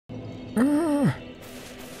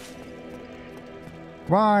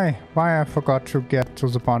Why? Why I forgot to get to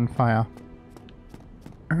the bonfire?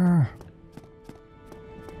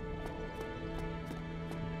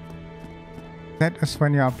 That is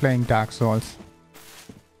when you are playing Dark Souls.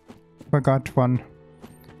 Forgot one.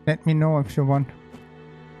 Let me know if you want.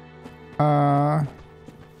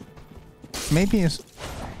 Maybe it's...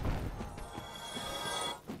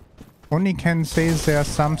 Only can say there's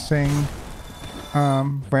something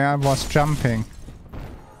where I was jumping.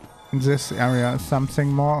 In this area.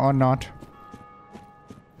 Something more or not.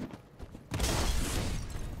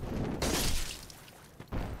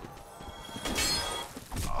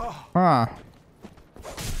 Ah.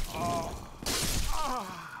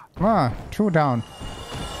 Ah, 2 down.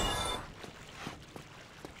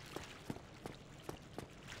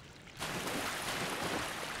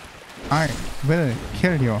 I will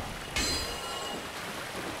kill you.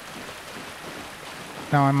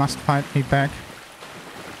 Now I must find me back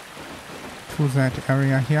to that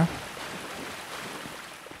area here.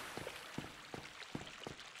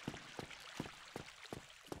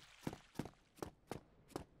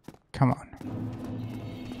 Come on.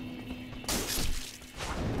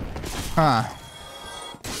 Ah.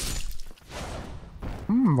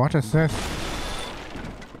 What is this?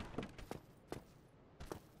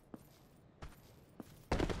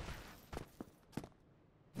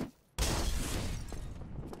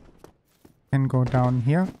 Can go down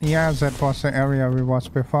here. Yeah, that was the area we was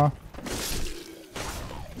before.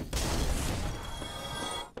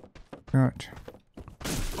 Good.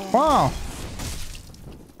 Wow!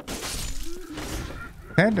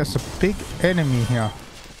 That is a big enemy here.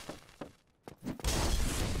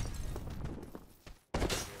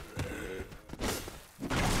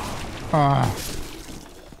 Ah.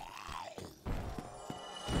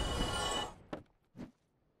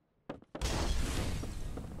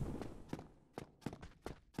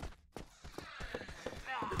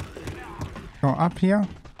 Go up here.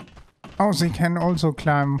 Oh, they can also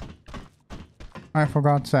climb. I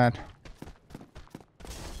forgot that.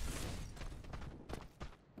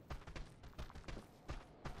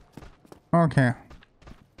 Okay.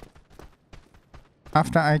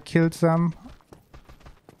 After I killed them.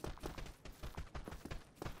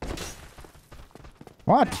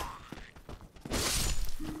 What?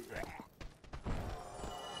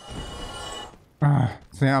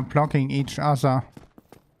 They are blocking each other.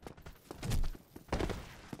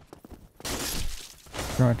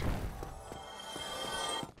 Good.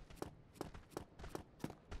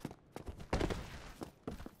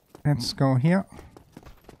 Let's go here.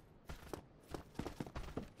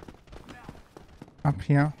 Up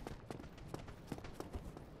here.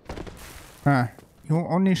 You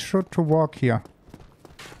only should to walk here.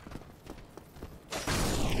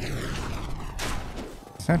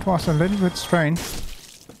 That was a little bit strange.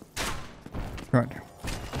 Good.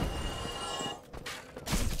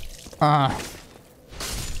 Ah.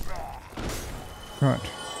 Good.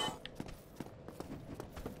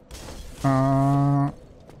 Oh.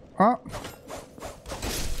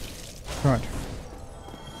 Good.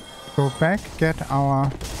 Go back, get our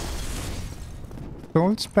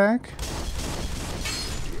souls back.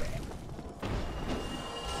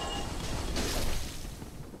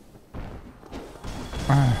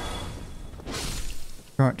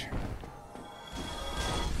 Good.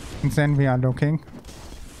 And then we are looking.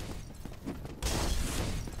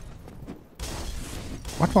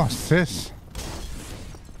 What was this?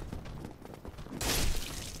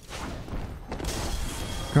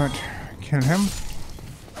 Good. Kill him.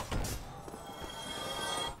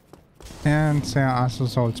 And there are the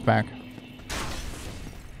souls back.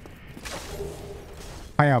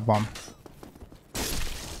 Firebomb.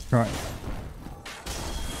 Good.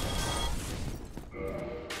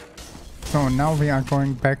 So now we are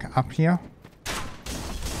going back up here.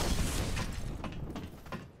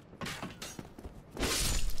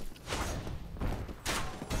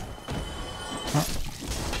 Oh.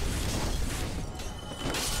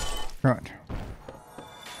 Good.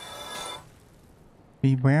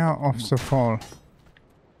 Beware of the fall.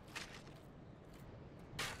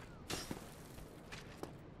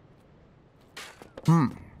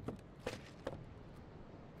 Can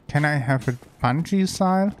I have a bungee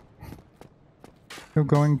style? You're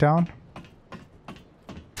going down?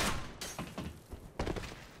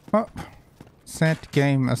 Oh, that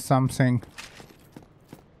game is something.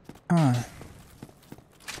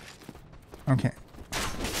 Okay.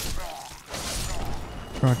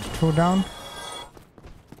 Good, 2 down.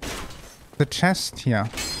 The chest here.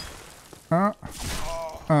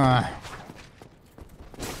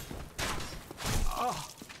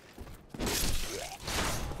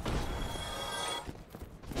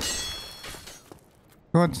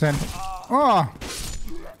 Good then. Oh!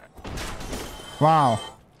 Wow.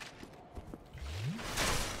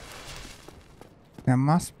 There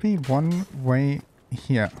must be one way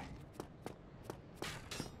here.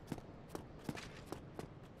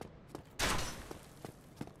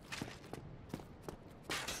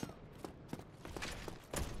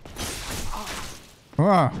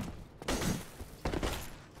 Oh.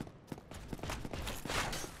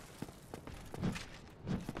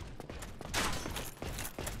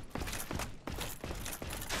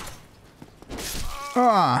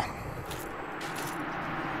 Ah.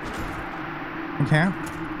 Okay.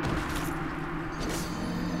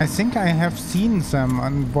 I think I have seen them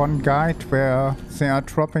on one guide where they are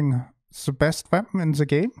dropping the best weapon in the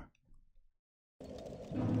game.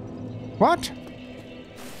 What?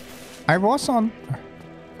 I was on...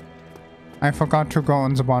 I forgot to go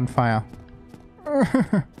on the bonfire.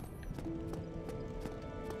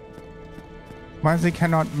 Why they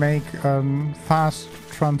cannot make fast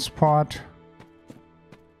transport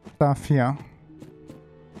stuff here?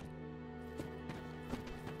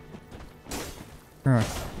 Good.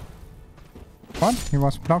 What? He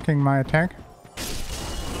was blocking my attack?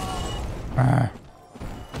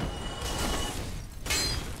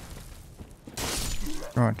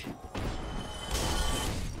 Good.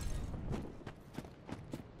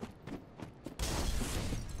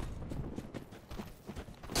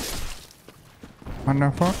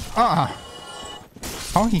 Wonderful. Ah!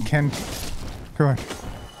 How he can't... Good.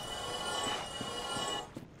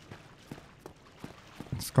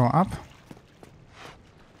 Let's go up.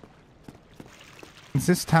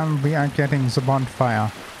 This time we are getting the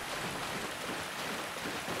bonfire.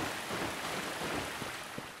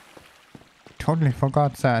 Totally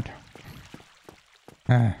forgot that.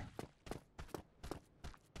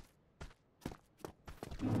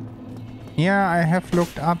 Yeah, I have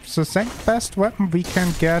looked up the second best weapon we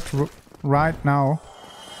can get right now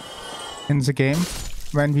in the game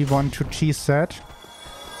when we want to cheese that.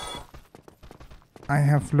 I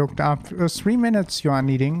have looked up 3 minutes you are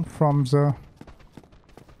needing from the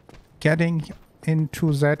getting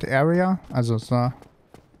into that area, also the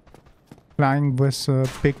flying with the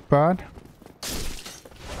big bird,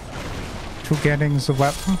 to getting the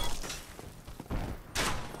weapon.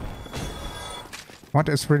 What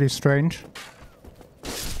is really strange.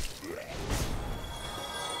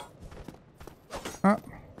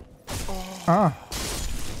 Ah.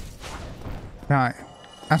 Yeah.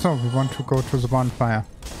 I thought we want to go to the bonfire.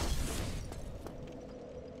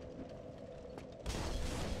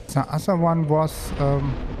 The other one was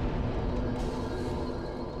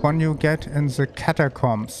one you get in the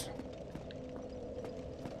catacombs.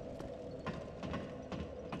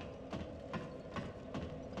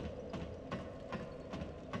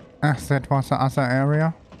 Ah, that was the other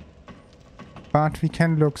area. But we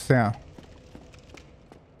can look there.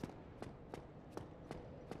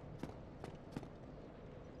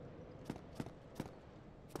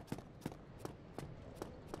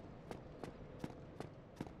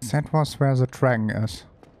 That was where the dragon is.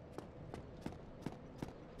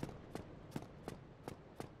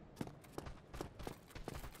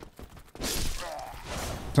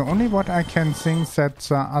 The only what I can think that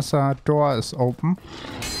the other door is open.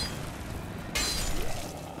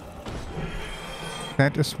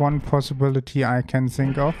 That is one possibility I can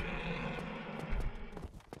think of.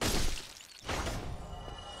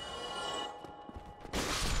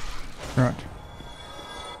 Good.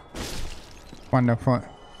 Wonderful.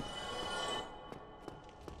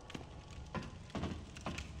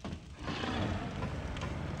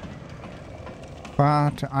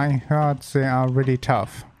 But I heard they are really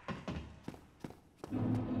tough.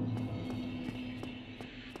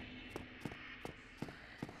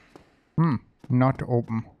 Not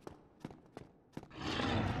open.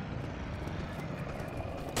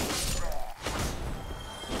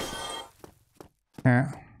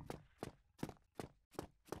 Yeah.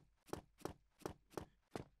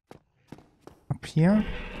 Up here.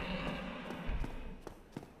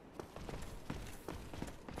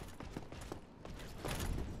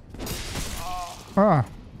 Ah.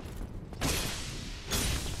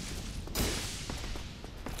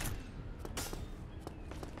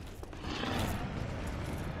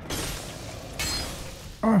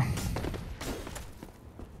 Oh.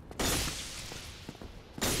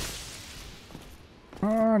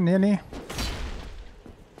 Oh, nearly.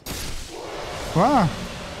 Wow.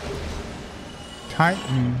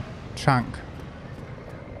 Titan chunk.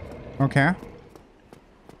 Okay.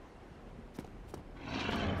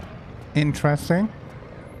 Interesting.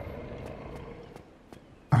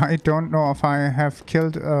 I don't know if I have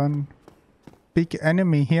killed a big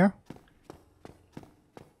enemy here.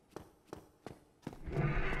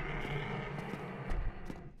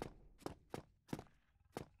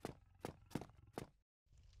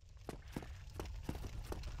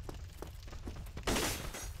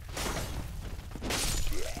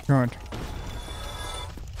 Good.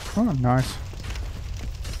 Oh, nice.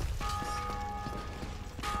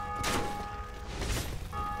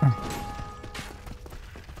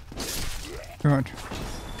 Good.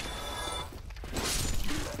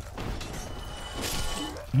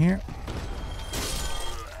 Here.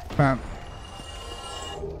 Bam.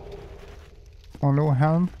 Hollow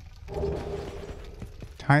helm.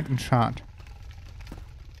 Titan shard.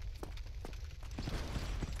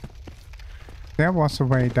 There was a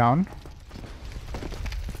way down.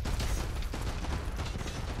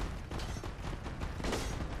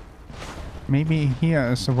 Maybe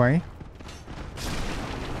here is a way.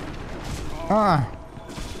 Ah!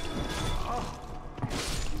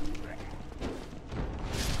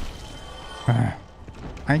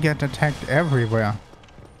 I get attacked everywhere.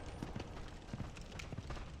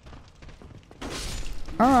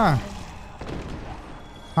 Ah!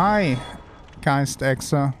 Hi,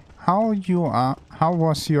 Geistechse. How you are? How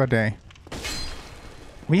was your day?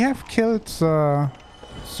 We have killed the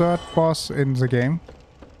third boss in the game.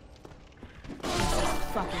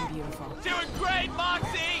 Fucking beautiful. Doing great,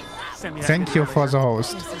 Moxie! Thank you for the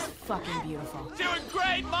host. This is fucking beautiful. Doing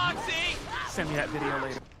great, Moxie! Send me that video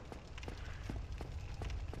later.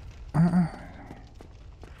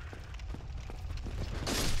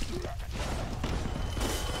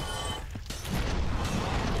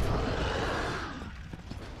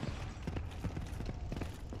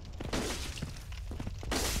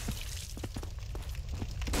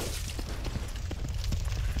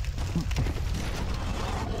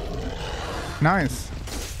 Nice.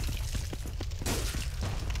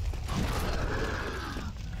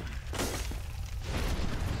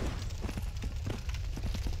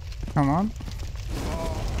 Come on.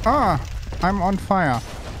 Ah! I'm on fire.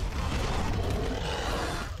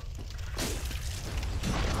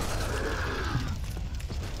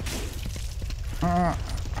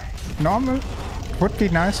 Normal would be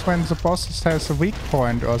nice when the boss has a weak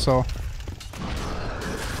point or so.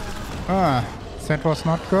 Ah, that was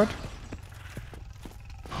not good.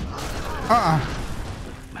 Ah!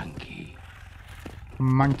 Monkey.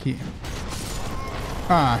 Monkey.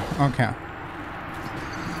 Ah, okay.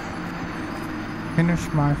 Finish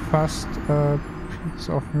my first piece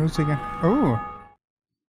of music. Oh!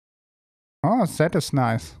 Oh, that is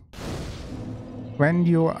nice. When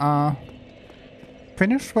you are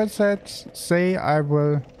finished with that, say I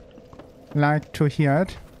will like to hear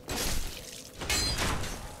it.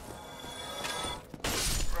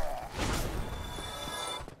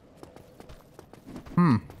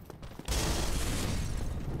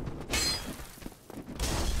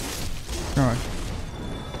 Good.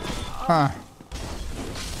 Ah.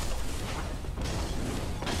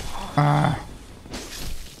 Ah.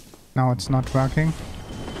 Now it's not working.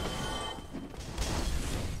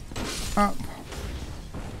 Ah.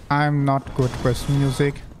 I'm not good with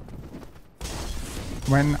music.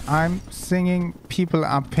 When I'm singing, people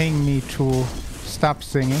are paying me to stop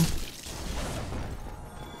singing.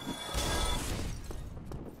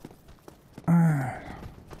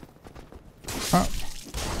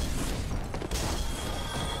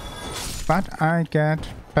 But I get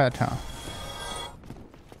better.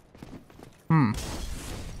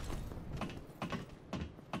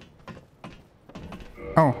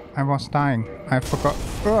 Oh, I was dying. I forgot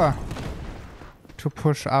to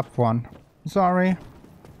push up one. Sorry.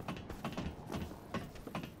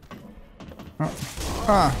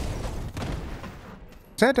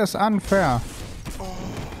 That is unfair.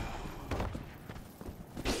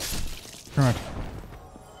 Good.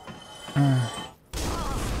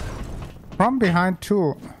 From behind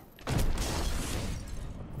too.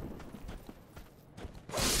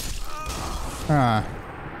 Ah.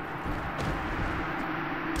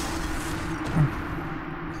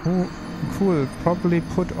 Cool. Probably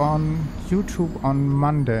put on YouTube on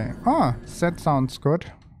Monday. Ah, that sounds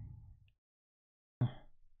good.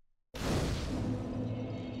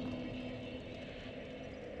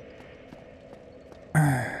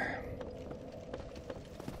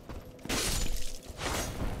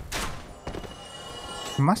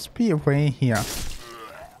 Must be a way here.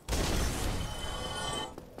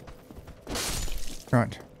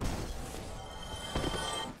 Good.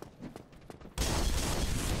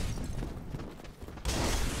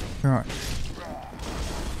 Good.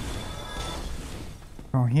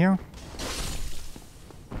 Go here.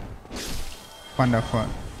 Wonderful.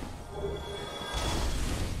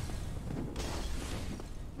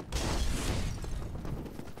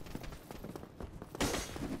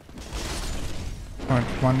 Good.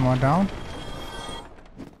 One more down.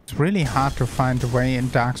 It's really hard to find a way in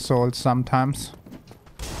Dark Souls sometimes.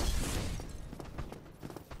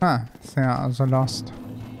 Ah, they are also lost.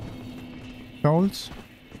 Souls.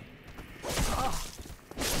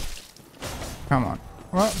 Come on.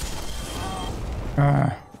 Well.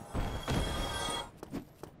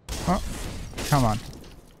 Oh, come on.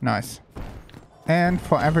 Nice. And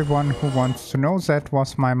for everyone who wants to know, that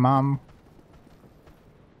was my mom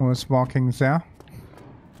who was walking there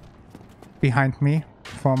behind me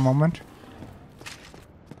for a moment.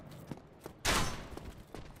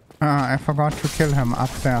 I forgot to kill him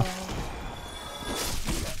up there.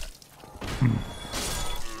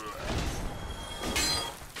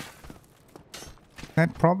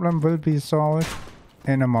 That problem will be solved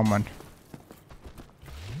in a moment.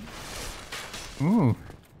 Ooh.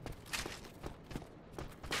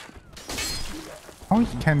 Oh,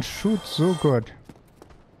 he can shoot so good.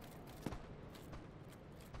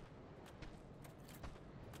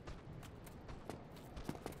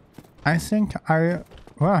 I think I...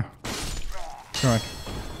 Wow. Good.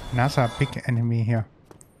 Another big enemy here.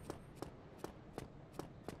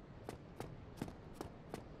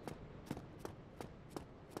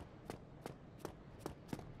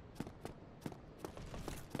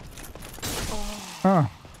 Oh.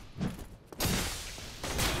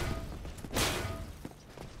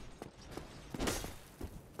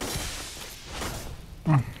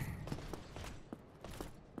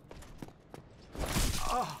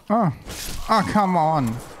 Oh. Oh, come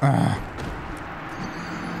on.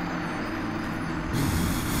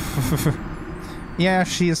 Yeah,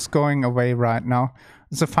 she is going away right now.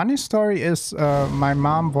 The funny story is my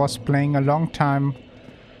mom was playing a long time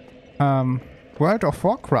World of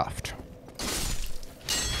Warcraft.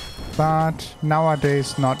 But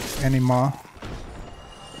nowadays not anymore.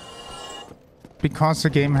 Because the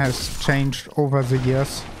game has changed over the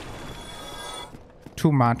years.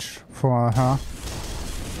 Too much for her.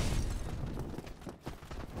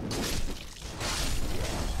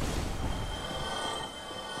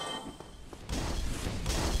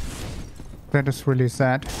 That is really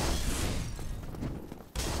sad.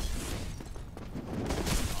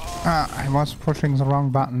 I was pushing the wrong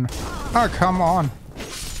button. Oh, come on.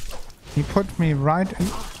 He put me right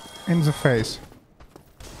in the face.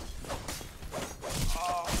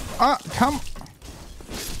 Ah, come.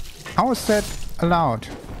 How is that allowed?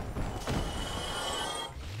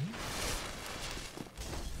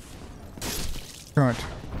 Good.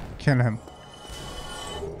 Kill him.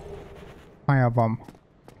 Firebomb.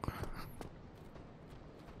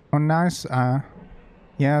 Oh, nice.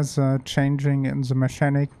 Yeah, the changing in the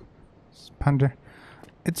mechanic.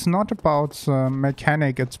 It's not about the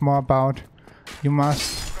mechanic, it's more about you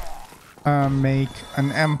must make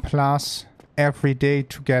an M+ every day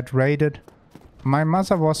to get raided. My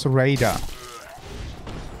mother was a raider.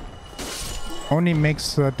 Only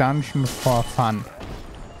makes the dungeon for fun.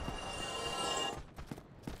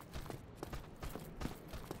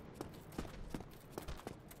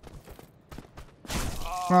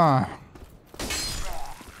 Ah.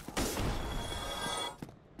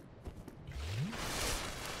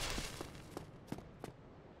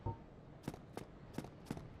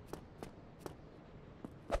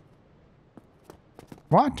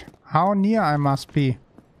 What? How near I must be?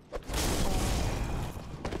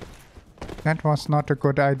 That was not a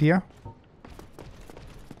good idea.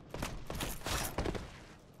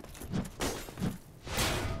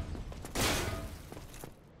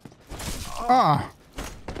 Ah!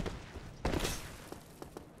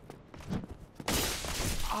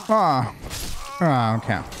 Ah! Ah,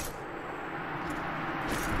 okay.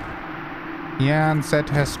 Yeah, and that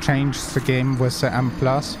has changed the game with the M+.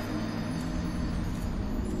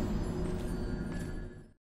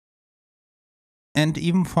 And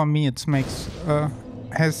even for me it makes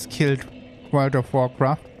has killed World of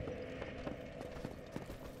Warcraft.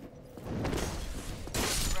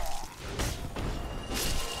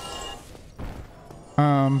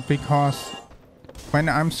 Because when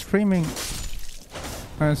I'm streaming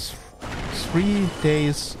 3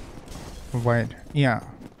 days, wait, yeah,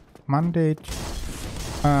 Monday,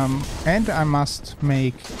 and I must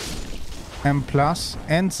make M+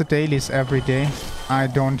 and the dailies every day, I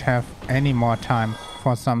don't have any more time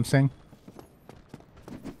for something.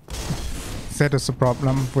 That is a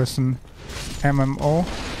problem with an MMO.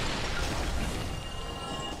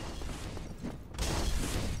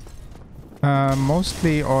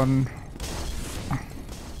 Mostly on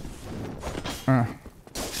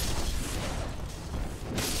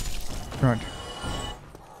good.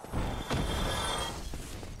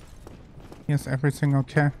 Is everything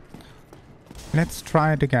okay? Let's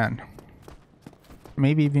try it again.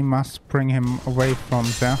 Maybe we must bring him away from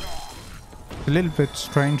there. A little bit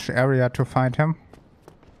strange area to fight him.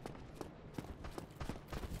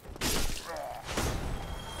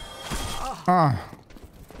 Ah.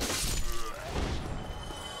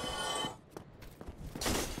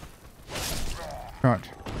 Good.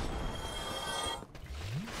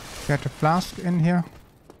 Get a flask in here.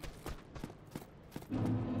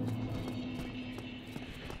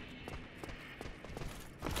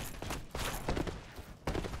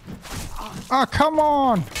 Ah, come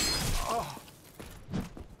on!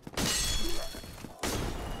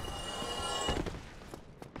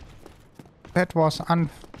 That was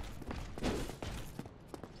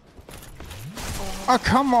Ah,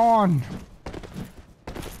 come on!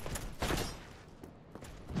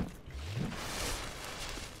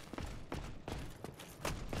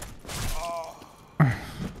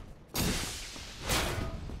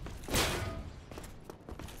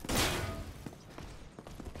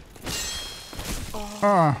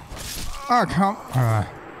 Come.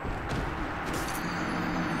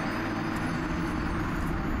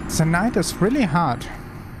 The night is really hard.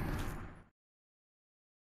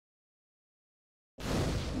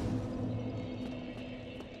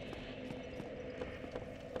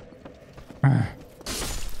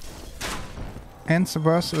 And the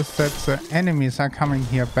worst is that the enemies are coming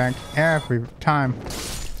here back every time.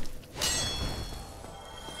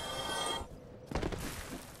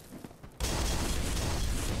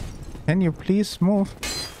 Can you please move?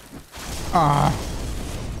 Ah.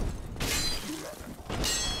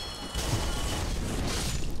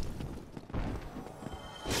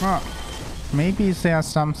 Ah. Maybe there's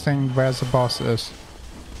something where the boss is.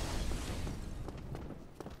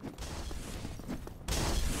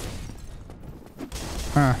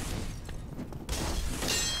 Ah.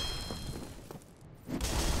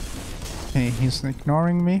 Okay, he's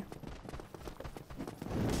ignoring me.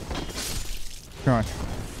 Good.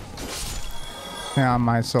 There are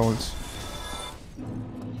my souls.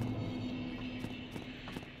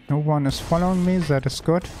 No one is following me, that is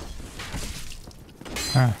good.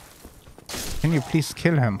 Can you please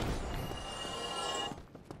kill him?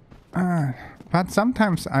 But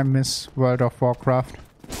sometimes I miss World of Warcraft.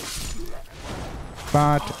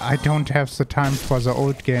 But I don't have the time for the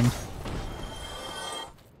old game.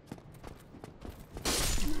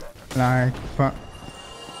 Like, but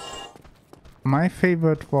my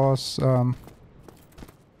favorite was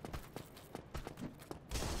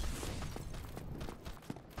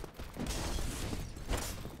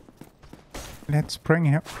let's bring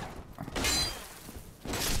him.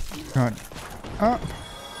 Good. Oh.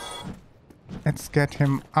 Let's get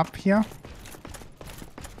him up here.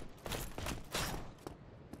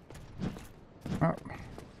 Oh.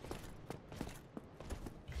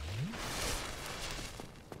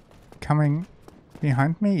 Coming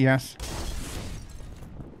behind me? Yes.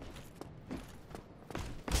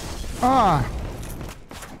 Ah!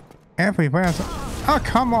 Everywhere. Ah,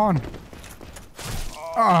 come on!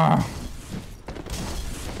 Ah!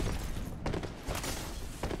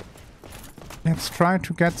 Let's try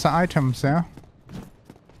to get the items there.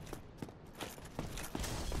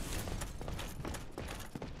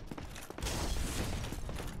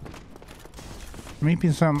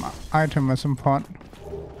 Maybe some item is important.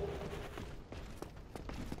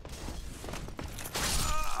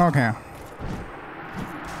 Okay.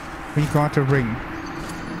 We got a ring.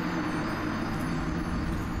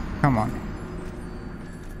 Come on.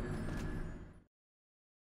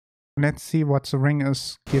 Let's see what the ring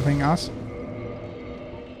is giving us.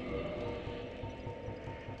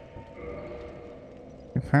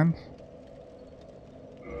 Defense.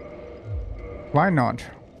 Why not?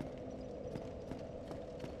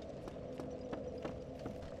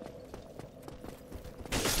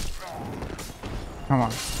 Come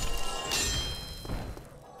on.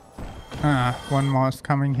 One more is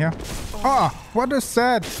coming here. Oh, what is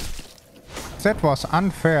that? That was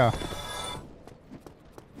unfair.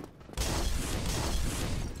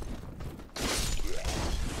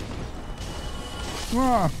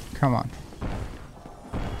 Oh, come on.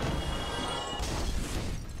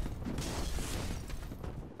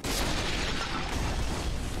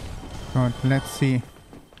 Good, let's see.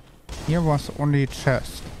 Here was only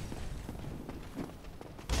chest.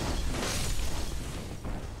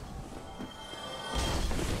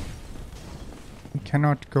 We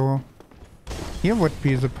cannot go. Here would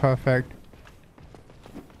be the perfect.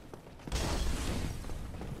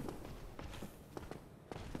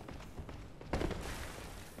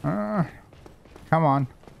 Come on.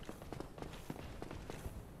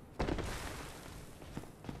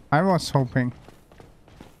 I was hoping.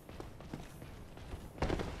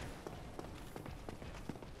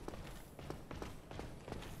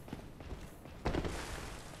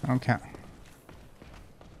 Okay.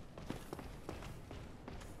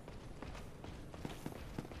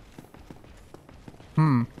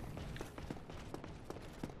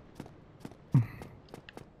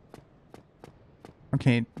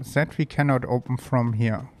 Okay, that we cannot open from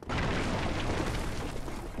here.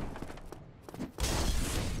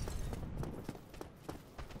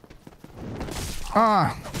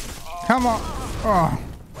 Ah! Come on! Oh!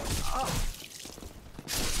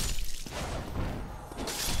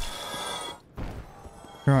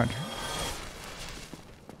 Good.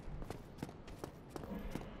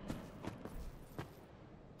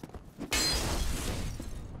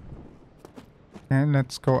 Okay,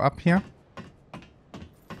 let's go up here.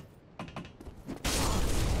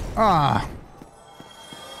 Ah!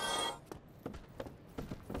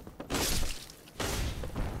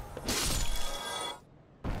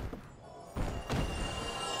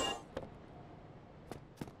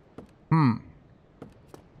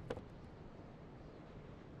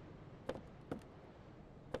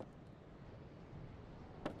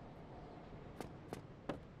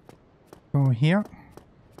 Go here.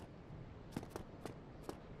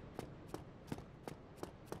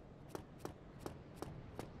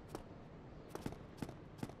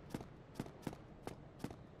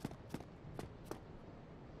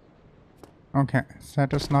 Okay,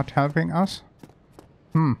 that is not helping us.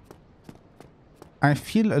 I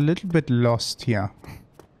feel a little bit lost here.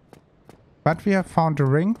 But we have found a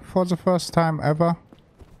ring for the first time ever.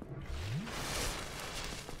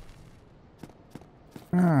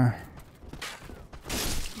 Ah.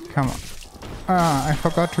 Come on. Ah, I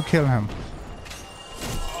forgot to kill him.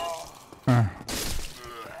 Ah.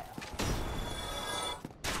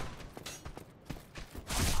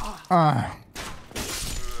 Ah.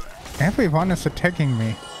 Everyone is attacking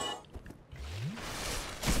me.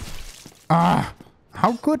 Ah,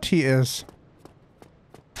 how good he is.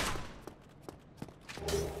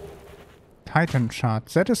 Titan shard.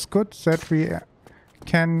 That is good that we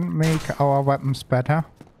can make our weapons better.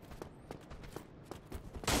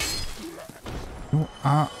 You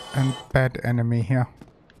are a bad enemy here.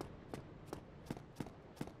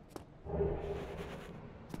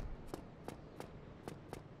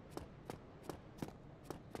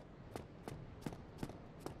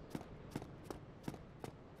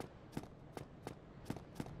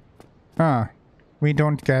 Ah, we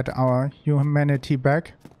don't get our humanity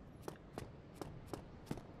back.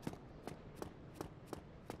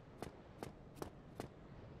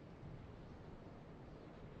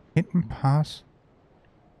 Hidden path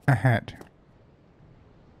ahead.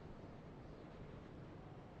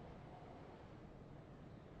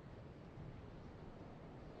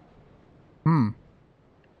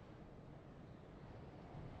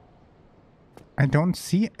 I don't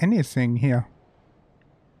see anything here.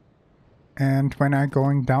 And when I'm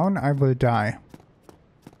going down, I will die.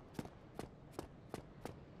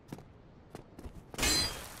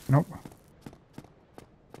 Nope.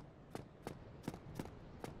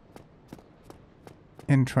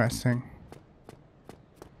 Interesting.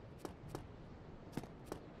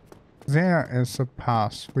 There is a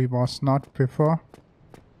path we was not before.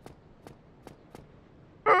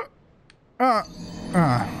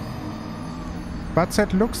 But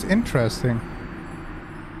that looks interesting.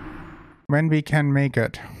 When we can make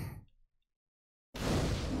it.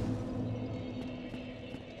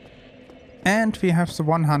 And we have the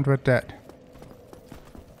 100 dead.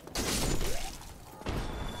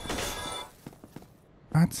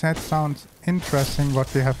 But that sounds interesting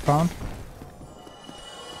what we have found.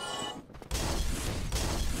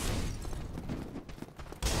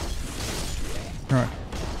 Good.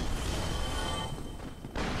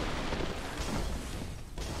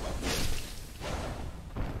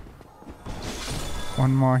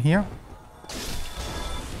 One more here.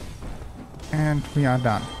 And we are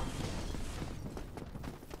done.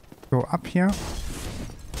 Go up here.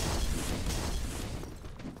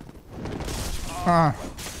 Ah.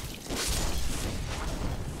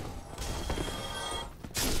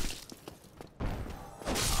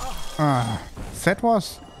 Ah. That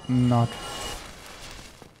was not.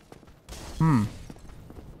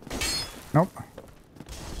 Nope.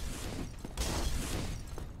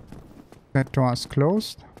 That door is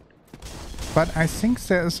closed. But I think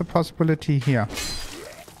there is a possibility here.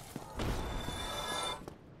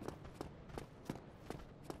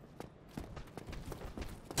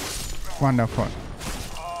 Wonderful.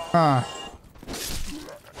 Ah.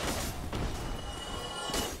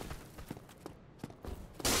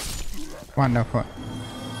 Wonderful.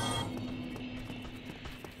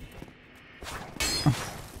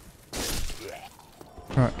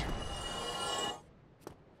 Good.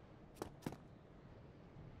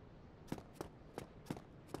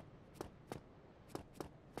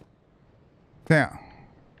 There.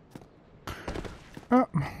 Oh.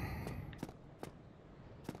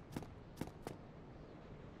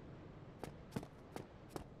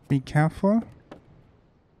 Be careful.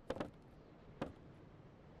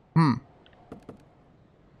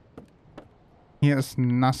 Here's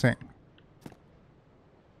nothing.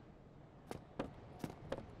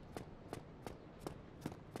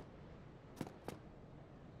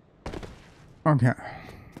 Okay.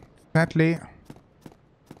 Sadly,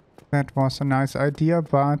 that was a nice idea,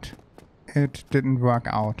 but it didn't work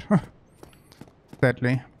out.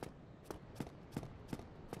 Sadly.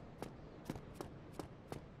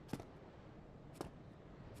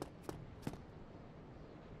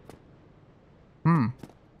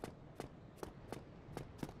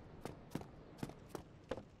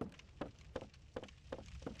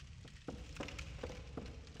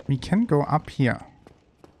 We can go up here.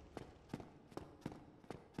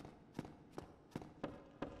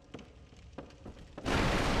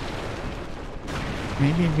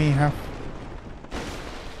 Maybe we have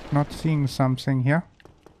not seen something here.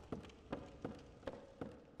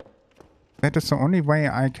 That is the only way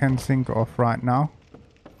I can think of right now.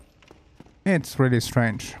 It's really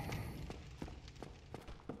strange.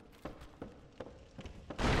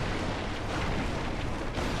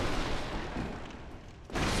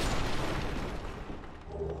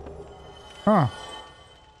 Oh.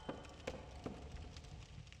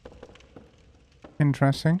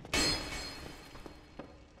 Interesting.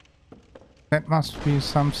 That must be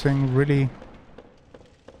something really...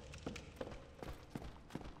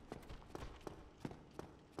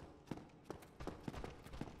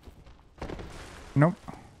 Nope.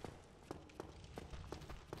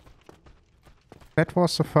 That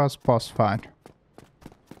was the first boss fight.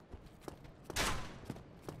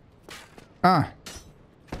 Ah.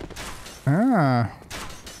 Ah.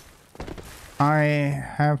 I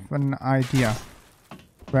have an idea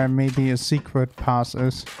where maybe a secret path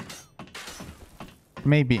is.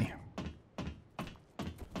 Maybe.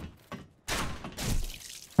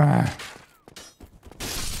 Ah.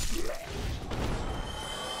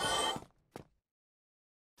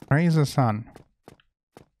 Praise the sun.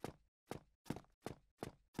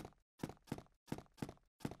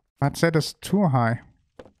 But that is too high.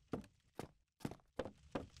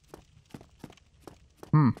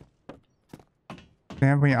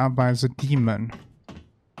 There we are by the demon.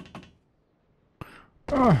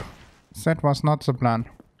 Oh, that was not the plan.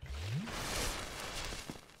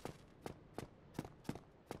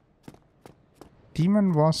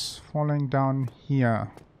 Demon was falling down here.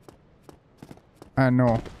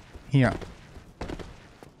 No, here.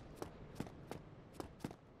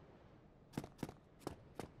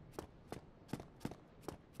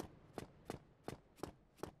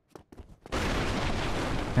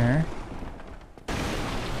 Okay.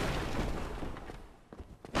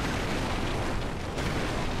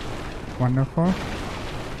 Wonderful.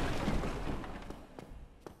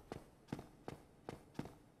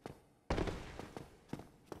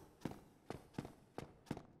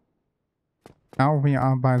 Now we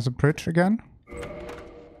are by the bridge again.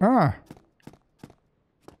 Ah!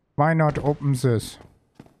 Why not open this?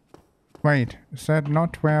 Wait, is that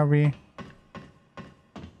not where we...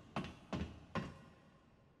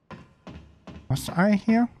 Was I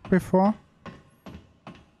here before?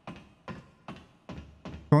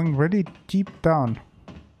 Going really deep down.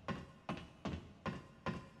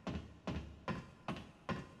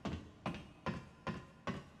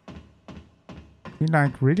 Be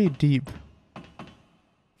like really deep.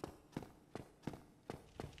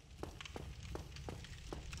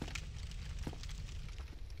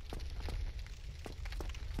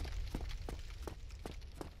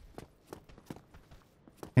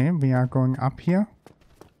 Okay, we are going up here.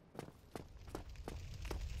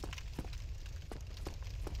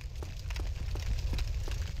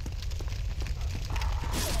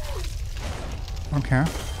 Okay.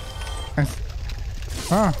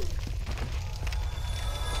 Ah!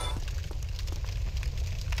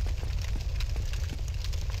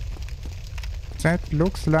 That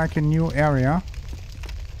looks like a new area.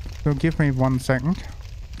 So give me 1 second.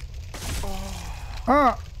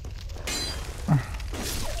 Ah!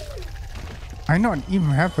 I don't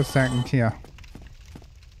even have a second here.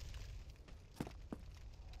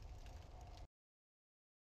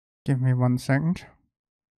 Give me 1 second.